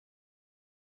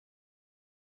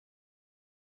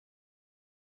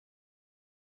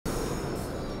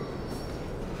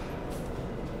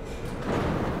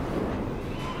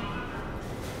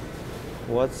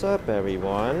What's up,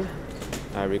 everyone?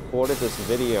 I recorded this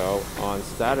video on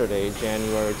Saturday,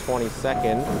 January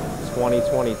 22nd,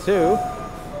 2022.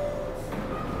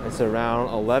 It's around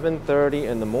 11:30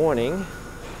 in the morning,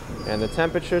 and the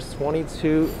temperature's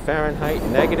 22 Fahrenheit,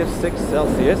 -6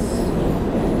 Celsius.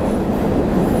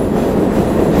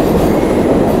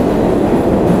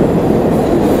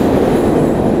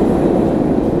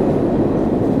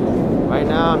 Right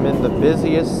now, I'm in the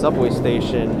busiest subway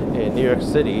station in New York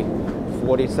City,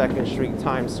 42nd Street,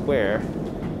 Times Square,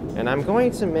 and I'm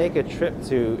going to make a trip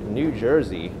to New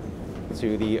Jersey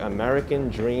to the American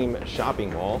Dream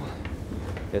shopping mall.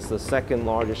 It's the second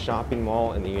largest shopping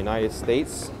mall in the United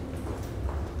States.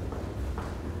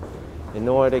 In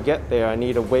order to get there, I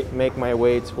need to make my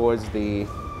way towards the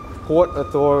Port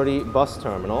Authority bus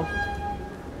terminal.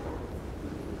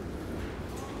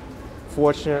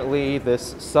 Fortunately,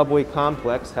 this subway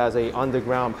complex has an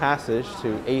underground passage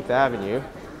to 8th Avenue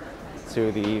to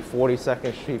the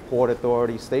 42nd Street Port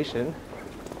Authority station.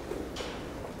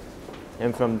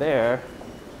 And from there,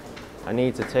 I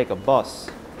need to take a bus.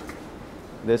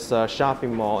 This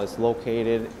shopping mall is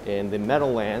located in the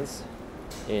Meadowlands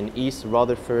in East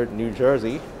Rutherford, New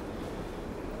Jersey.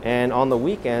 And on the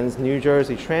weekends, New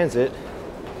Jersey Transit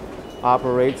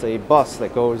operates a bus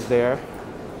that goes there,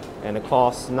 and it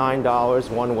costs $9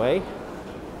 one way.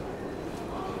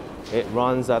 It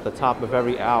runs at the top of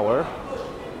every hour.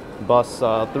 Bus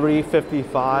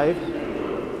 355,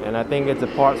 and I think it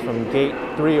departs from gate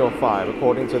 305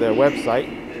 according to their website.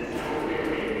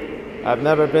 I've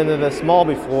never been to this mall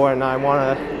before, and I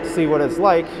want to see what it's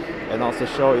like and also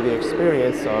show you the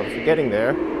experience of getting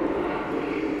there.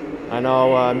 I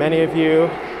know many of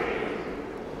you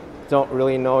don't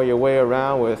really know your way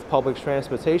around with public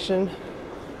transportation.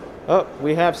 Oh,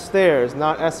 we have stairs,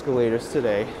 not escalators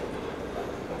today.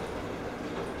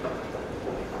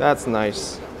 That's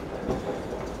nice.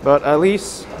 But at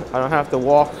least I don't have to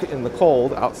walk in the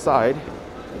cold outside.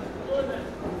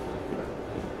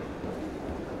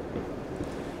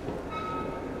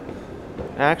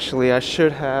 Actually, I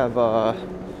should have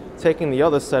taken the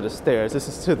other set of stairs. This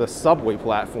is to the subway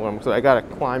platform, so I gotta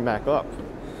climb back up.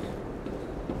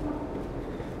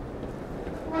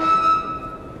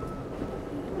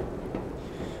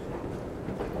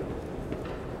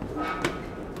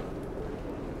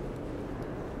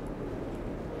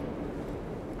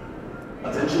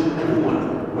 Attention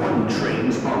everyone, one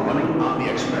trains are running on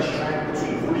the express track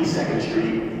between 42nd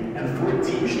Street and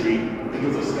 14th Street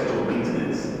because of scheduled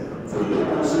maintenance. For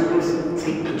local service,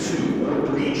 take the 2 or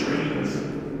 3 trains.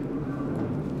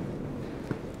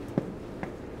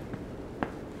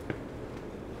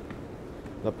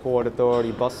 The Port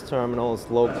Authority bus terminal is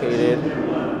located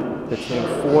between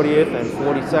 40th and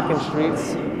 42nd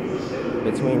Streets,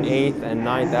 between 8th and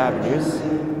 9th Avenues.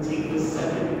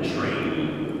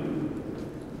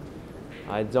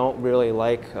 I don't really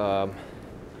like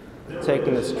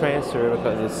taking this transfer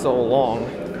because it's so long.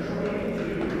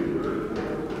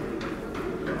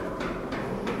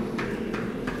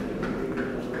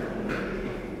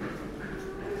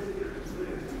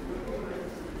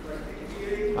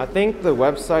 I think the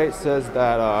website says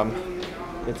that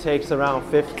it takes around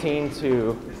 15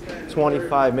 to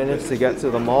 25 minutes to get to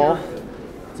the mall,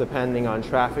 depending on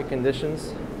traffic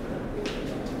conditions.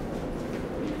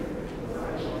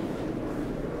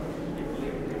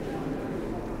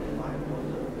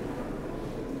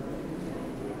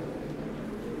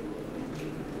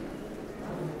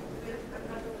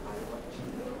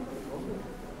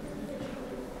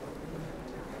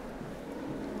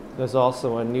 There's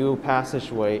also a new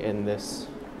passageway in this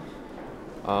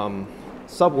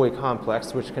subway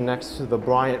complex which connects to the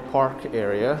Bryant Park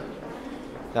area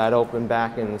that opened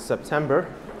back in September.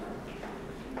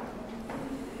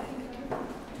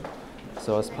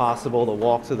 So it's possible to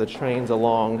walk to the trains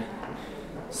along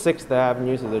 6th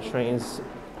Avenue to the trains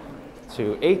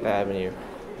to 8th Avenue.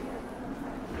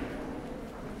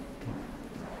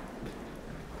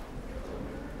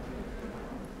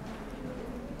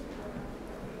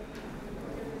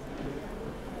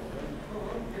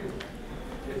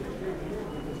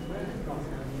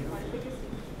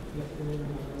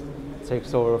 It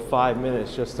takes over 5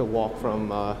 minutes just to walk from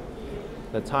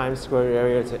the Times Square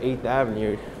area to 8th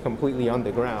Avenue, completely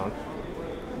underground.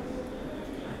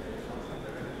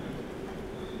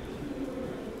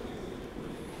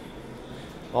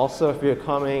 Also, if you're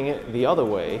coming the other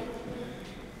way,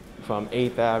 from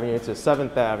 8th Avenue to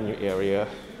 7th Avenue area,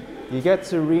 you get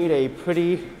to read a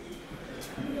pretty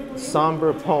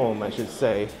somber poem, I should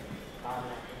say.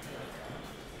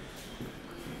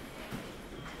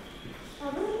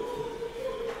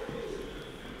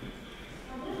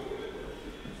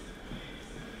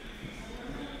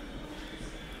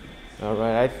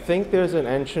 I think there's an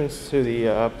entrance to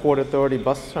the Port Authority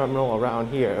bus terminal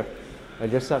around here. I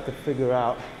just have to figure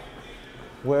out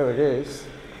where it is.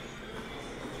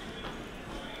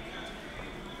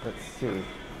 Let's see.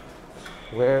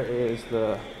 Where is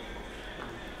the...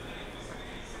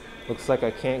 Looks like I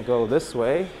can't go this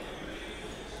way.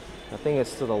 I think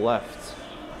it's to the left.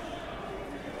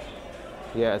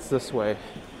 Yeah, it's this way.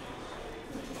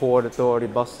 Port Authority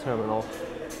bus terminal.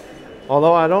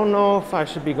 Although I don't know if I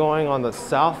should be going on the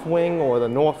south wing or the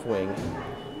north wing.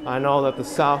 I know that the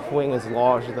south wing is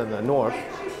larger than the north.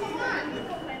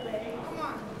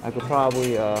 I could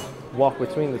probably walk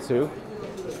between the two.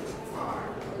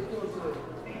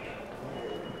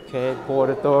 Okay, Port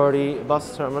Authority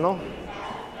bus terminal.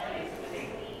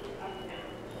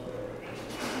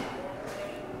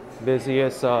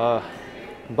 Busiest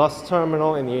bus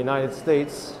terminal in the United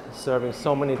States, serving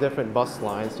so many different bus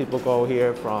lines. People go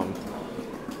here from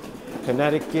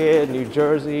Connecticut, New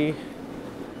Jersey.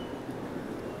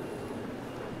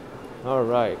 All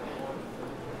right.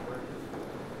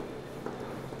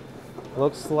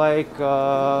 Looks like,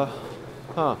 well,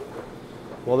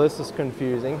 this is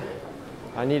confusing.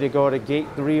 I need to go to gate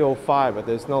 305, but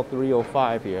there's no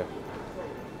 305 here.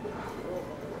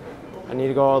 I need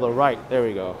to go to the right. There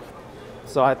we go.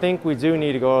 So I think we do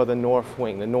need to go to the north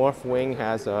wing. The north wing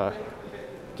has a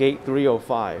gate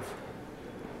 305.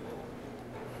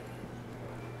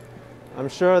 I'm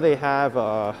sure they have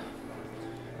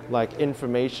like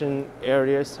information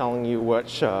areas telling you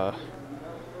which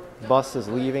bus is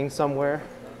leaving somewhere.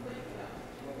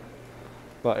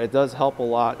 But it does help a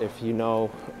lot if you know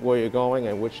where you're going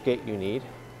and which gate you need.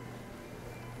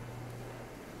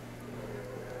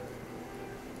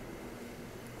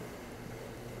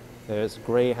 There's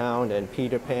Greyhound and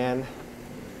Peter Pan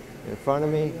in front of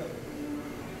me.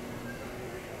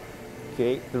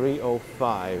 Gate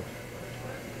 305.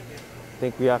 I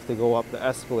think we have to go up the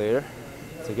escalator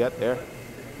to get there.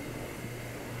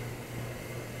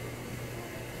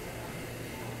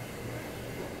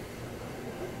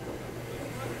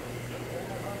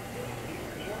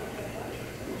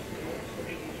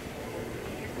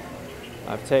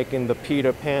 I've taken the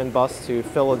Peter Pan bus to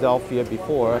Philadelphia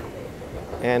before,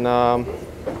 and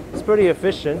it's pretty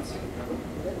efficient.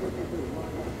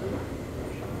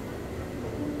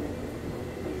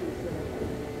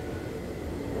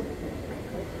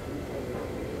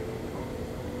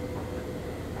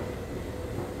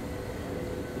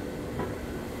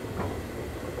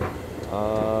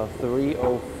 Uh,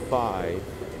 305.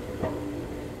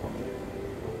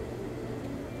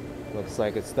 Looks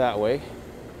like it's that way.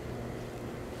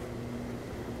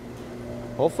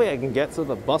 Hopefully I can get to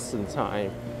the bus in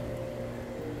time.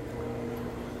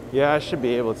 Yeah, I should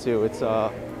be able to. It's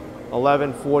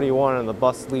 11:41 and the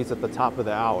bus leaves at the top of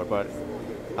the hour. But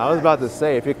I was about to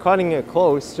say, if you're cutting it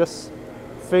close, just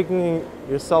figuring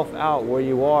yourself out where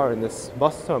you are in this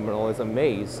bus terminal is a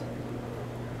maze.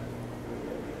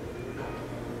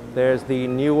 There's the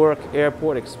Newark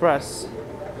Airport Express.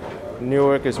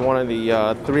 Newark is one of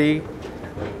the three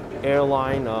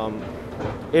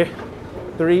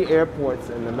airports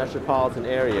in the metropolitan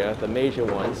area, the major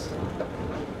ones.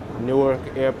 Newark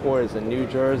Airport is in New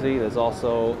Jersey. There's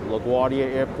also LaGuardia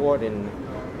Airport in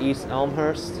East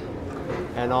Elmhurst,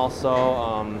 and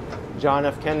also John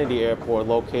F. Kennedy Airport,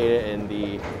 located in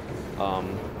the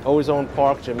Ozone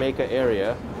Park, Jamaica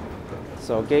area.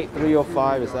 So gate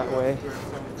 305 is that way.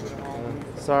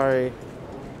 Sorry.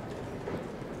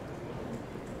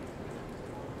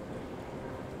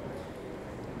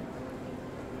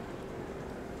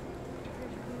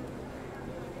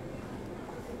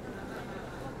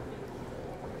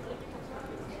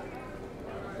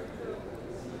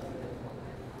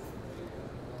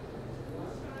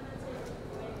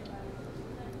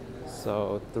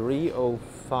 So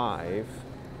 305.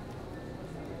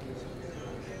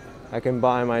 I can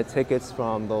buy my tickets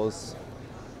from those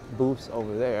booths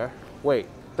over there. Wait,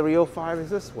 305 is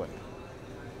this way.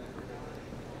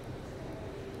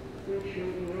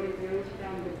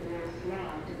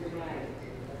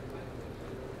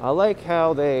 I like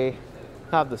how they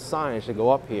have the signage to go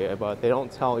up here, but they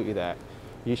don't tell you that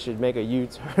you should make a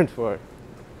U-turn for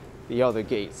the other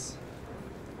gates.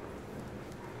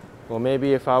 Well,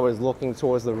 maybe if I was looking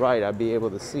towards the right, I'd be able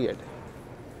to see it.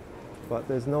 But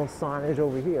there's no signage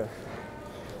over here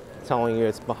telling you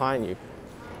it's behind you.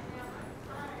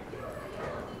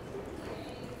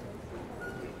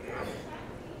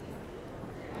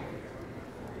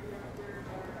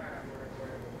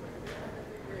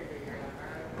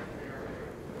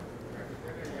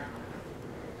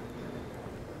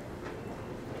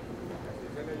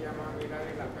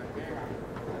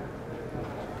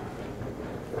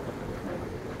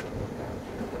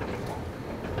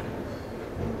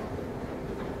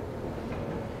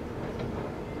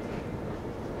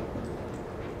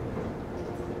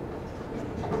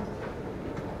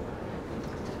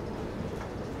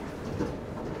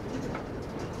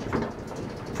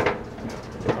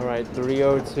 All right,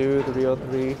 302,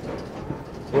 303.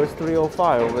 Where's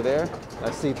 305 over there?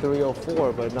 I see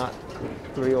 304, but not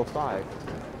 305.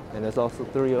 And there's also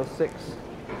 306.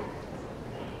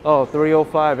 Oh,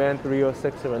 305 and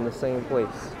 306 are in the same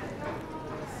place.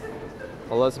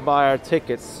 Well, let's buy our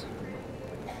tickets.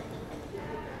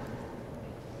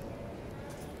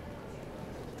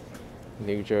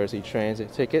 New Jersey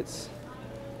Transit tickets.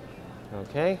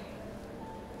 Okay.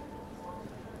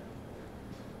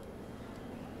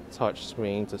 Touch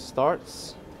screen to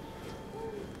starts.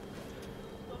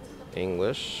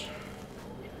 English.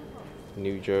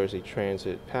 New Jersey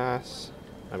Transit pass.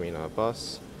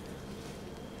 Bus.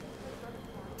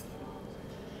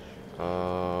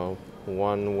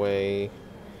 One-way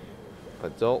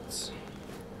adults.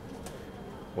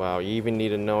 Wow, you even need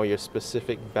to know your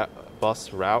specific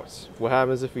bus routes. What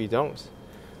happens if you don't?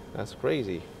 That's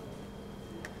crazy.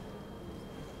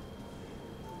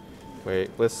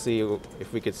 Wait, let's see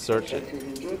if we could search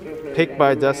it. Pick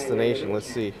by destination, let's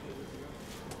see.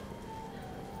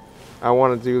 I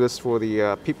want to do this for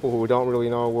the people who don't really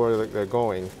know where they're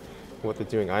going, what they're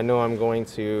doing. I know I'm going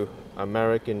to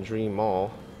American Dream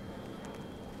Mall.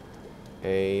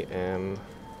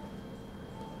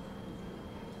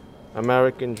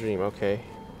 American Dream, okay.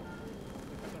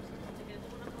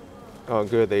 Oh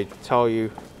good, they tell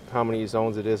you how many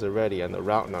zones it is already and the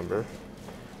route number.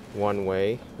 One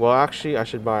way. Well, actually, I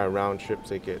should buy a round trip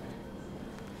ticket.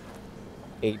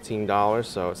 $18,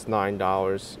 so it's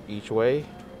 $9 each way.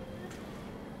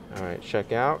 All right,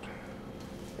 check out.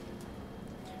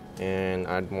 And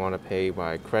I'd want to pay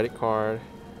by credit card.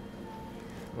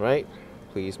 Right?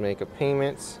 Please make a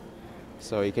payment.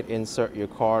 So you can insert your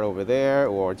card over there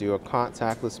or do a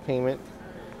contactless payment.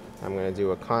 I'm going to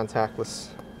do a contactless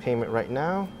payment right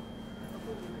now.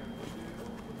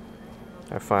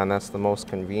 I find that's the most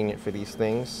convenient for these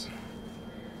things.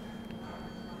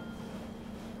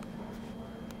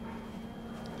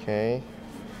 Okay.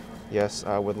 Yes,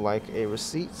 I would like a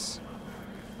receipt.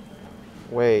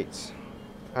 Wait,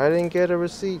 I didn't get a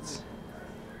receipt.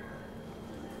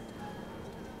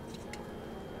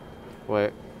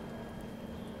 Wait.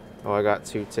 Oh, I got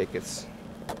 2 tickets.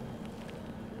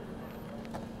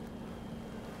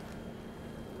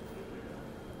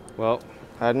 Well,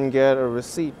 I didn't get a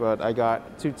receipt, but I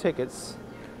got 2 tickets.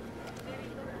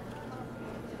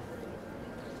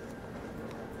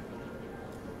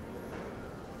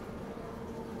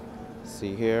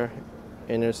 See here,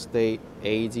 Interstate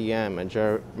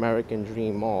ADM, American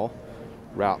Dream Mall,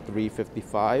 Route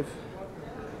 355.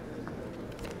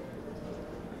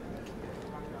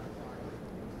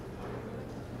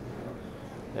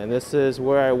 And this is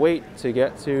where I wait to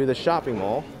get to the shopping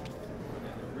mall.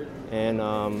 And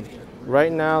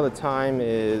right now the time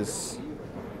is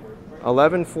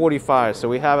 11:45, so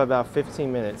we have about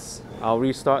 15 minutes. I'll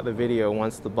restart the video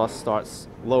once the bus starts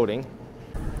loading.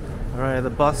 All right, the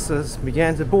buses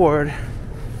began to board.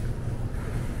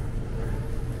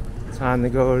 Time to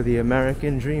go to the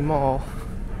American Dream Mall.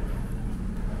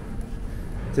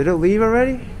 Did it leave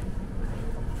already?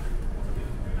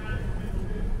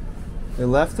 It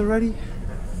left already?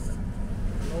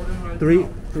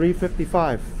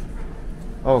 3:55.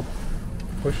 Oh,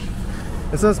 push.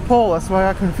 It says pull, that's why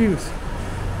I got confused.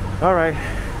 All right.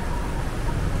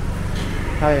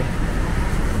 Hi.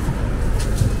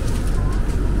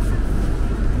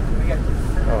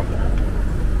 Oh.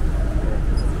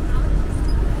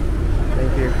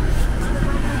 Thank you.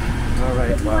 All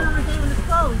right, wow.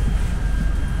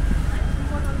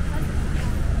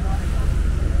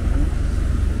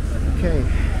 Okay.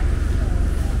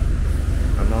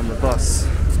 I'm on the bus.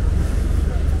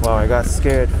 Wow, I got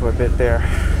scared for a bit there.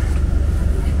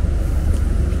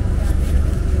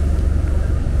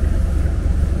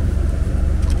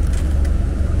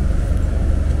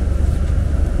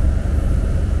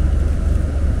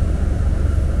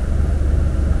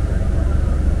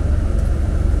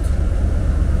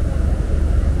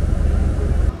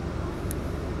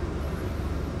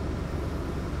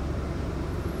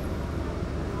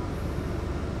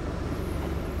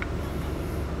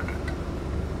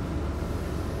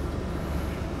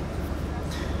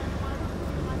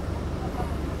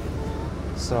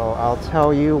 So I'll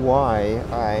tell you why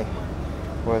I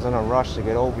was in a rush to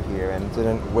get over here and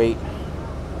didn't wait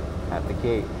at the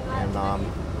gate. And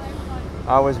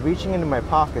I was reaching into my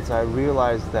pockets. I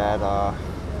realized that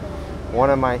one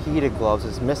of my heated gloves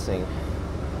is missing.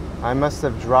 I must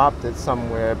have dropped it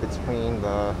somewhere between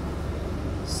the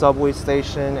subway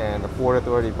station and the Port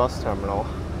Authority bus terminal.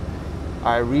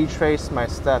 I retraced my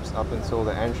steps up until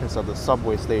the entrance of the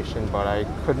subway station, but I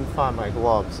couldn't find my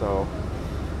glove, so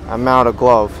I'm out of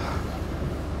glove.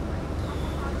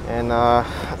 And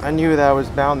I knew that was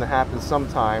bound to happen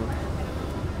sometime.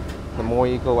 The more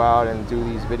you go out and do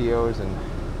these videos and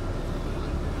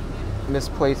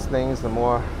misplace things, the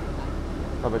more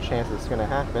of a chance it's going to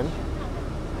happen.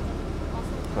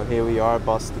 So here we are,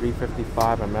 bus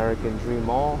 355, American Dream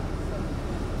Mall.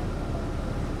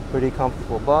 Pretty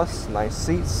comfortable bus, nice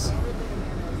seats.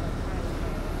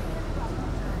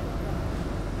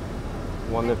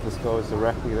 Wonder if this goes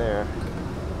directly there.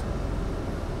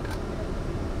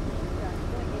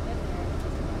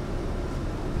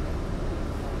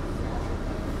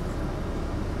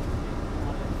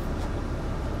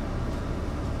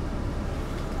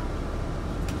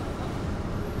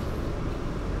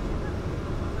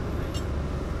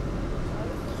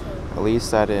 At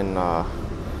least I didn't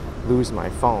lose my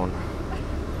phone.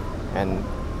 And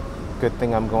good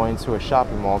thing I'm going to a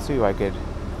shopping mall too. I could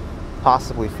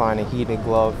possibly find a heated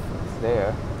glove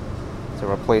there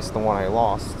to replace the one I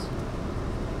lost.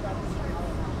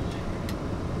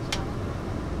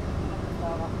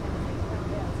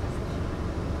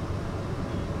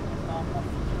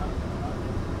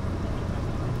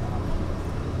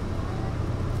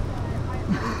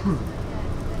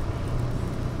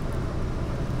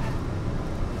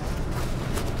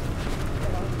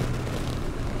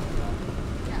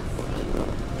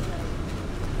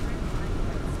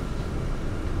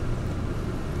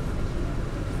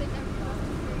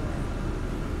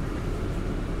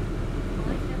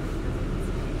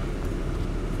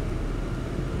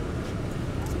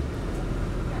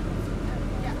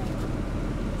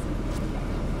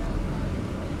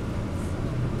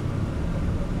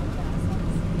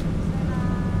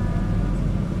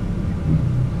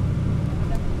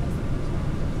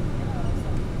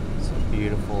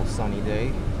 Beautiful sunny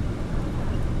day,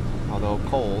 although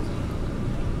cold.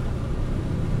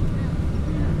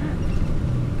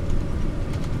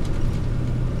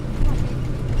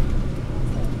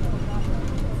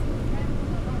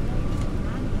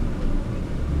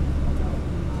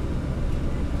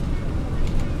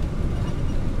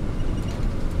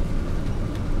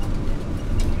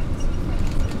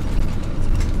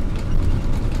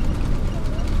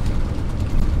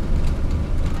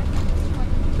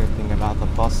 About the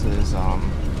buses at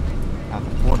the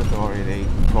Port Authority, they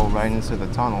go right into the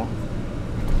tunnel.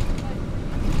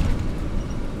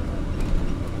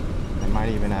 They might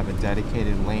even have a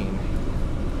dedicated lane.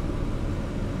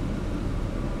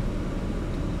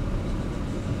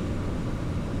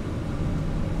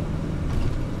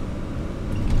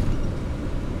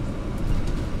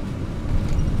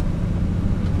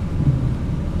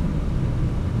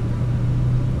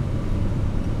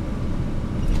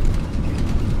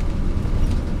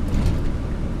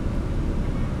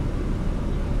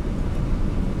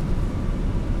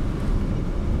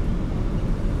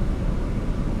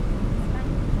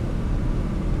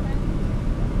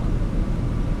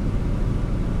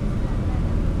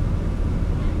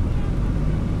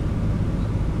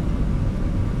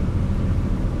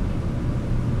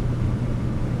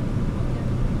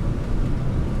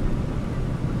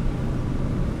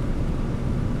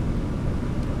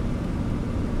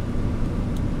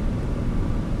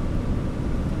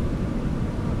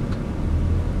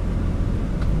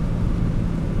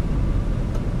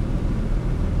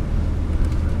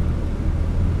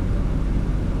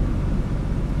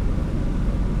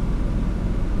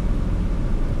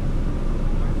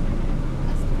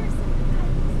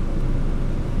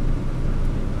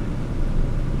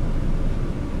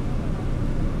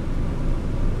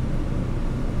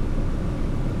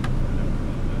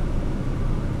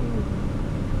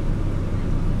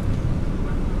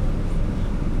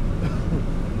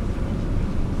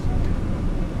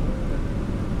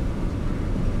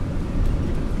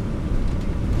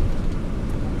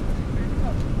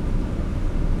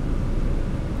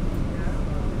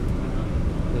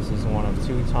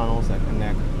 Two tunnels that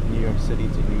connect New York City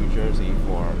to New Jersey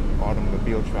for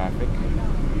automobile traffic.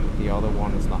 The other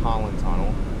one is the Holland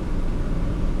Tunnel.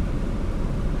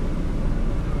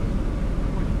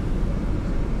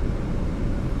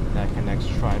 That connects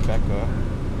Tribeca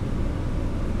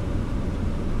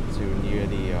to near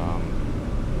the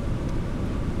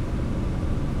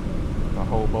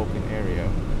Hoboken area.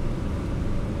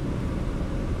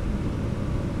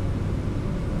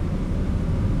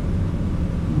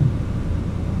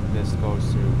 This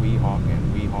goes to Weehawken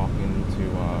to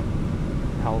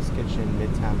Hell's Kitchen,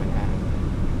 Midtown Manhattan.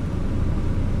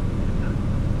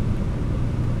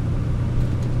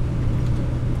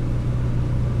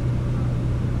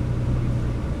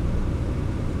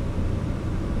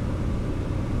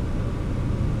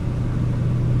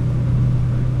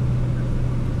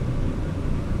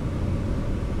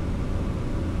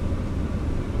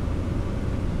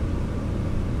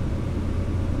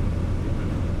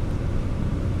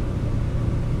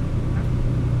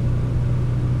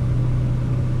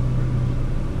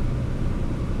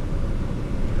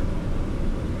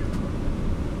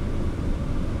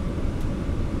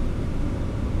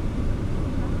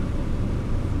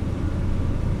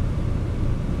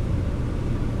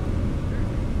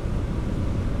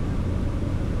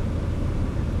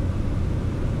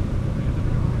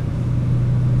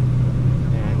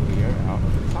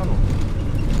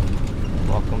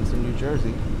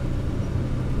 Jersey.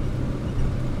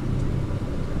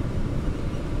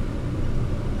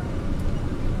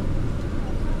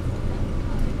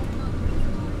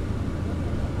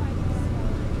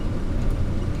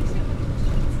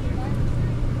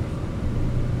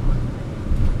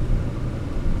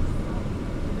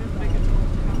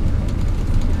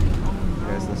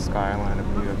 There's the skyline of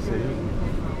New York City.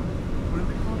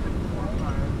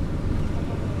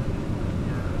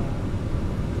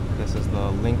 This is the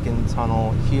Lincoln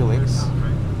Tunnel Helix,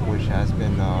 which has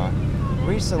been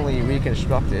recently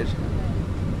reconstructed.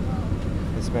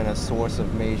 It's been a source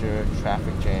of major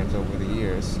traffic jams over the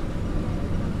years.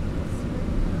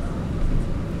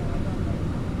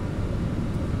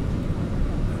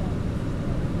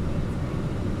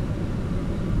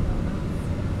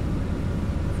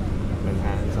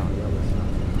 Manhattan's on the other side.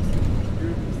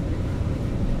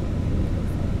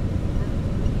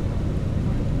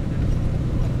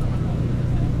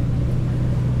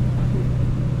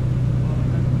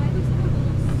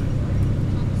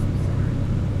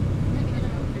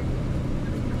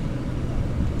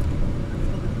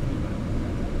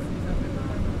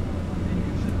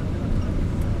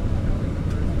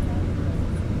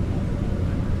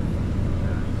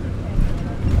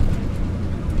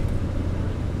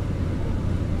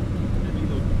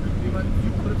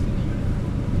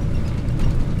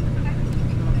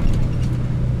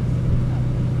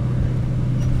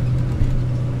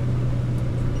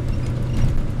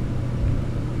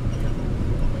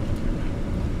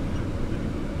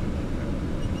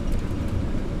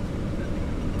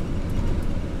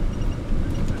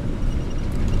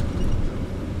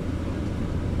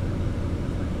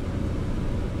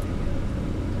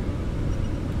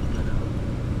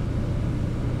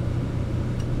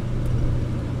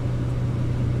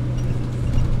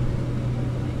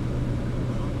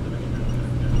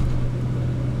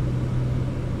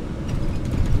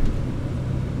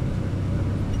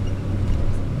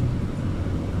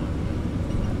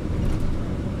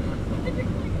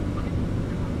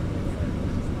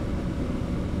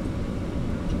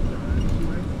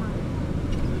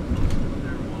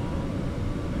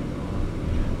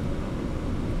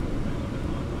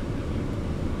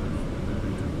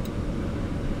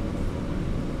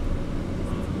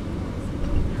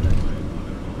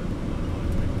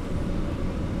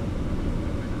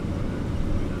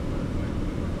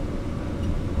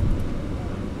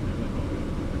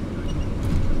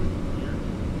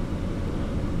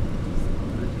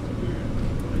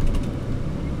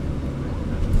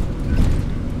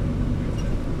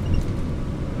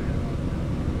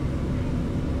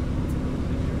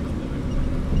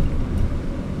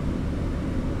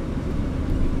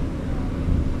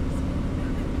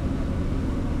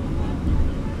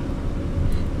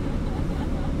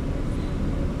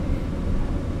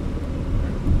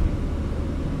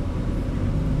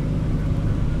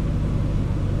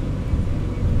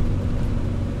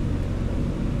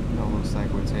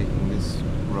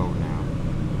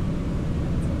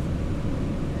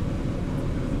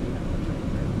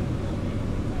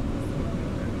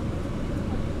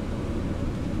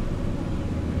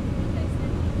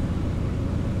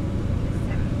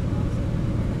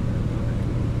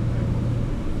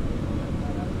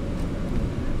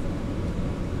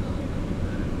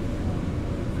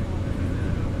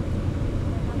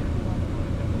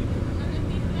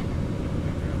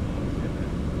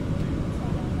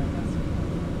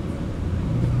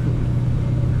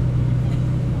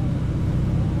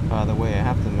 By the way, I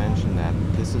have to mention that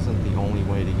this isn't the only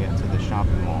way to get to the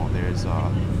shopping mall. There's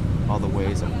other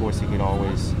ways. Of course, you could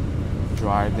always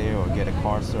drive there or get a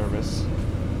car service.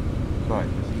 But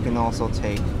you can also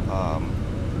take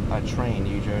a train,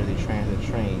 New Jersey Transit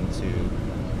train,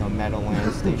 to the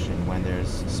Meadowlands station when there's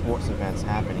sports events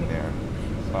happening there.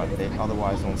 But they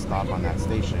otherwise don't stop on that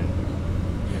station.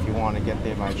 If you want to get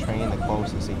there by train, the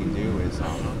closest you can do is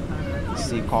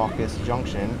Secaucus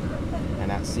Junction.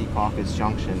 And at Secaucus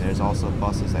Junction, there's also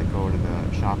buses that go to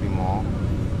the shopping mall,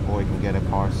 or you can get a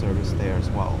car service there as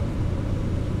well.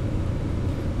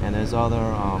 And there's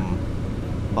other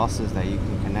buses that you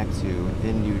can connect to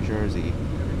in New Jersey.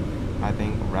 I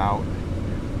think Route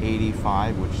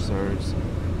 85, which serves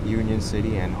Union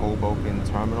City and Hoboken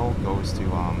Terminal, goes to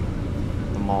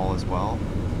the mall as well.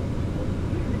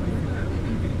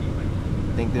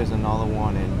 I think there's another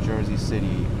one in Jersey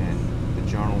City and the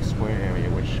Journal Square area,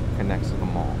 which connects to the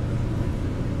mall.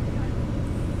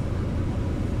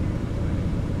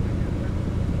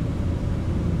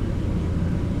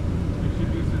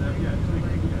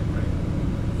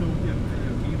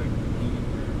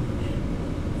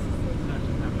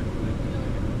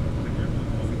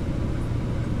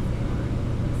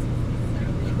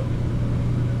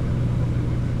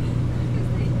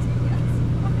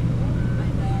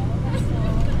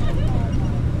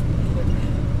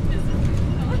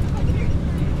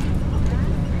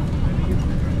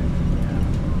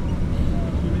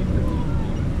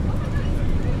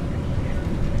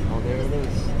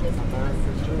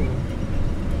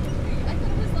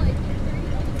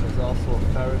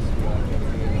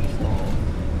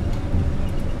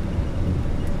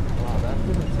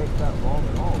 take that long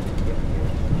at all to get here.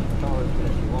 I thought it was going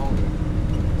to be longer.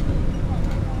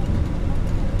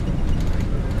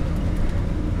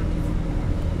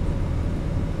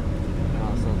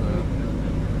 So the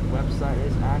website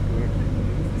is accurate.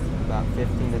 About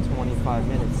 15 to 25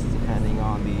 minutes, depending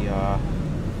on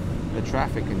the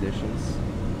traffic conditions.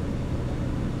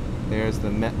 There's the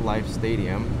MetLife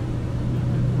Stadium.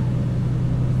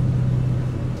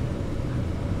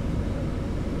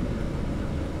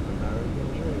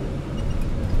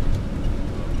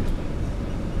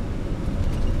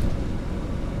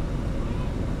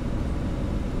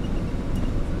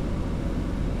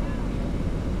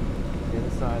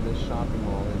 Inside this shopping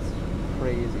mall is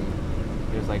crazy.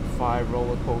 There's like 5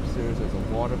 roller coasters, there's a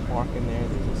water park in there,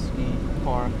 there's a ski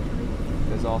park.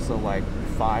 There's also like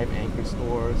 5 anchor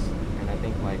stores and I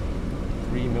think like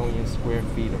 3 million square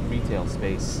feet of retail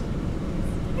space.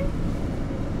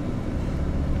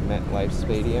 MetLife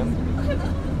Stadium.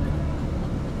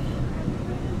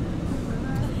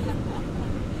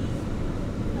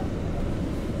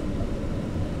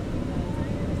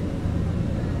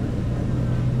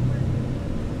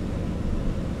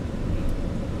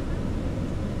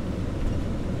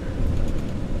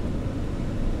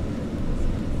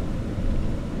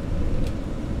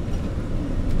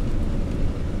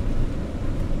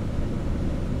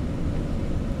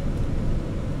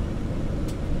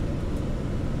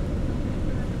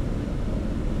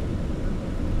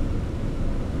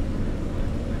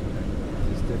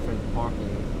 Different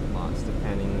parking lots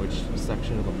depending which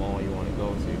section of the mall you want to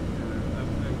go to.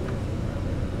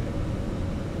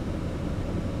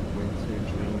 Winter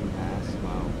Dream Pass,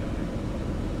 wow.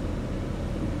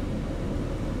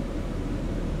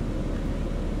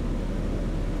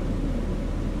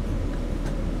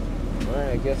 Alright,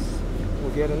 I guess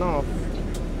we're getting off.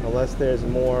 Unless there's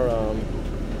more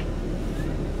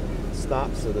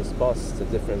stops of this bus to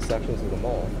different sections of the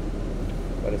mall.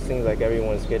 But it seems like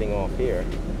everyone's getting off here.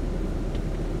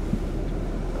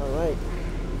 Alright.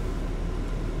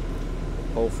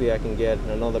 Hopefully I can get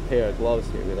another pair of gloves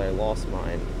here because I lost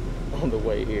mine on the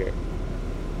way here.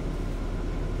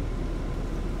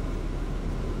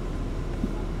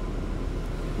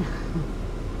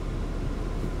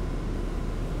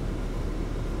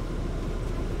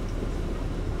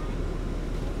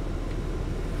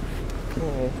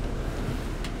 Okay.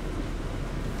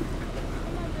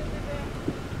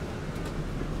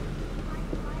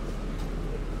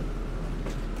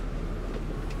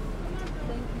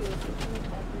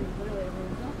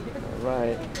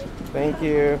 Right. Thank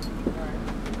you.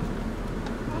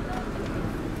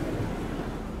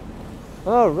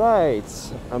 All right.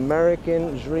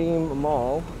 American Dream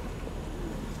Mall.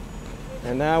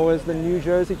 And that was the New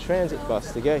Jersey Transit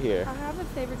bus to get here. I have a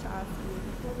favor to ask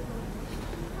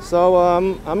you. So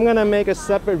I'm gonna make a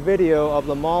separate video of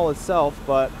the mall itself,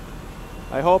 but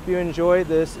I hope you enjoyed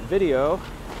this video.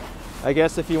 I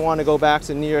guess if you want to go back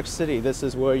to New York City, this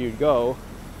is where you'd go.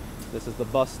 This is the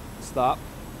bus stop.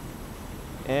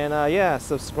 And yeah,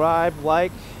 subscribe,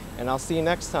 like, and I'll see you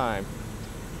next time.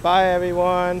 Bye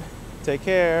everyone. Take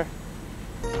care.